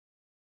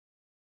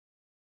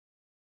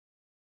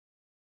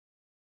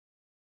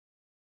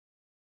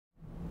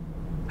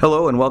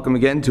Hello and welcome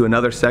again to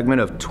another segment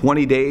of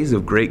 20 Days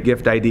of Great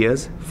Gift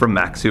Ideas from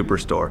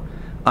MacSuperstore.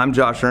 I'm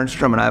Josh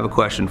Ernstrom and I have a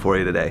question for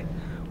you today.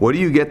 What do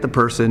you get the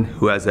person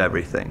who has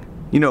everything?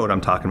 You know what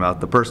I'm talking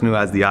about, the person who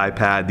has the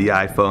iPad, the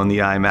iPhone, the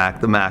iMac,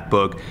 the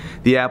MacBook,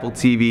 the Apple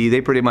TV, they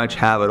pretty much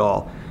have it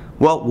all.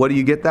 Well, what do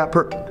you get that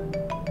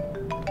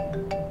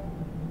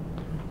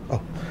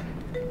Oh.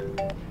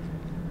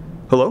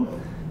 Hello?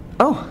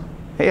 Oh,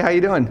 hey, how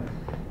you doing?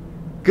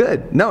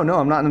 Good. No,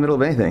 I'm not in the middle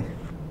of anything.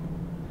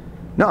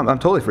 No, I'm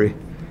totally free.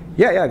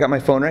 Yeah, I got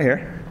my phone right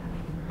here.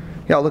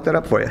 Yeah, I'll look that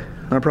up for you.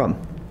 Not a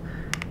problem.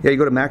 Yeah, you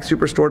go to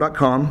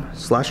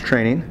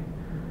MacSuperstore.com/training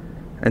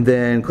and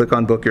then click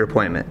on book your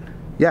appointment.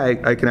 Yeah,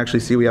 I can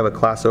actually see we have a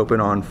class open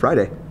on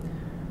Friday.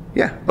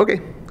 Yeah, okay,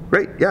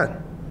 great, yeah.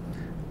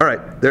 All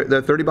right,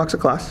 they're $30 a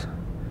class.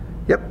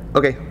 Yep,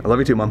 okay, I love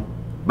you too, Mom.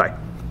 Bye.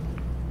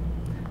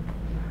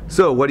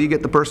 So, what do you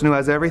get the person who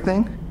has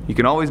everything? You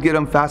can always get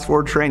them fast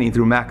forward training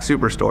through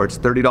MacSuperstore. It's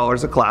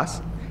 $30 a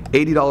class.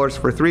 $80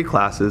 for 3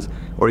 classes,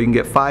 or you can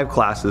get 5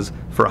 classes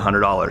for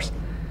 $100.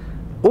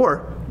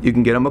 Or you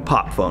can get them a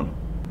pop phone.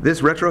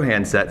 This retro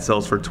handset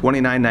sells for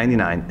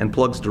 $29.99 and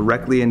plugs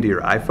directly into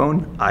your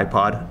iPhone,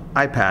 iPod,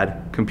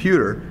 iPad,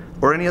 computer,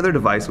 or any other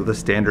device with a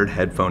standard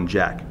headphone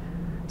jack.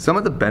 Some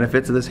of the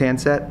benefits of this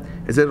handset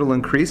is that it'll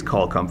increase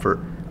call comfort,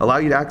 allow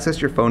you to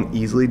access your phone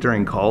easily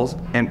during calls,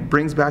 and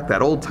brings back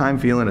that old time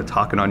feeling of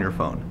talking on your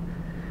phone.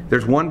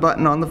 There's one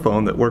button on the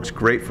phone that works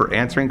great for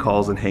answering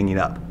calls and hanging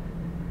up.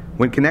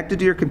 When connected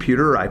to your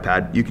computer or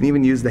iPad, you can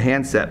even use the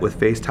handset with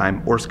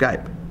FaceTime or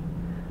Skype.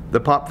 The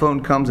pop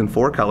phone comes in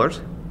 4 colors,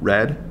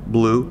 red,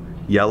 blue,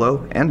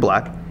 yellow, and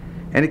black,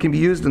 and it can be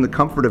used in the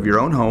comfort of your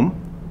own home,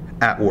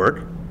 at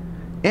work,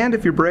 and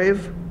if you're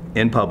brave,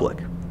 in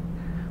public.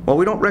 While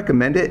we don't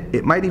recommend it,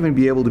 it might even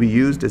be able to be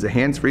used as a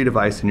hands-free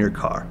device in your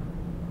car.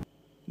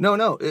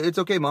 No, it's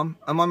okay, Mom.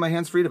 I'm on my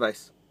hands-free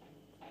device.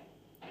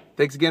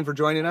 Thanks again for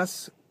joining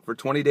us for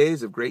 20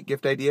 days of great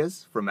gift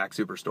ideas from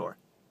MacSuperstore.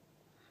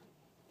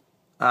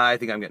 I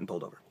think I'm getting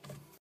pulled over.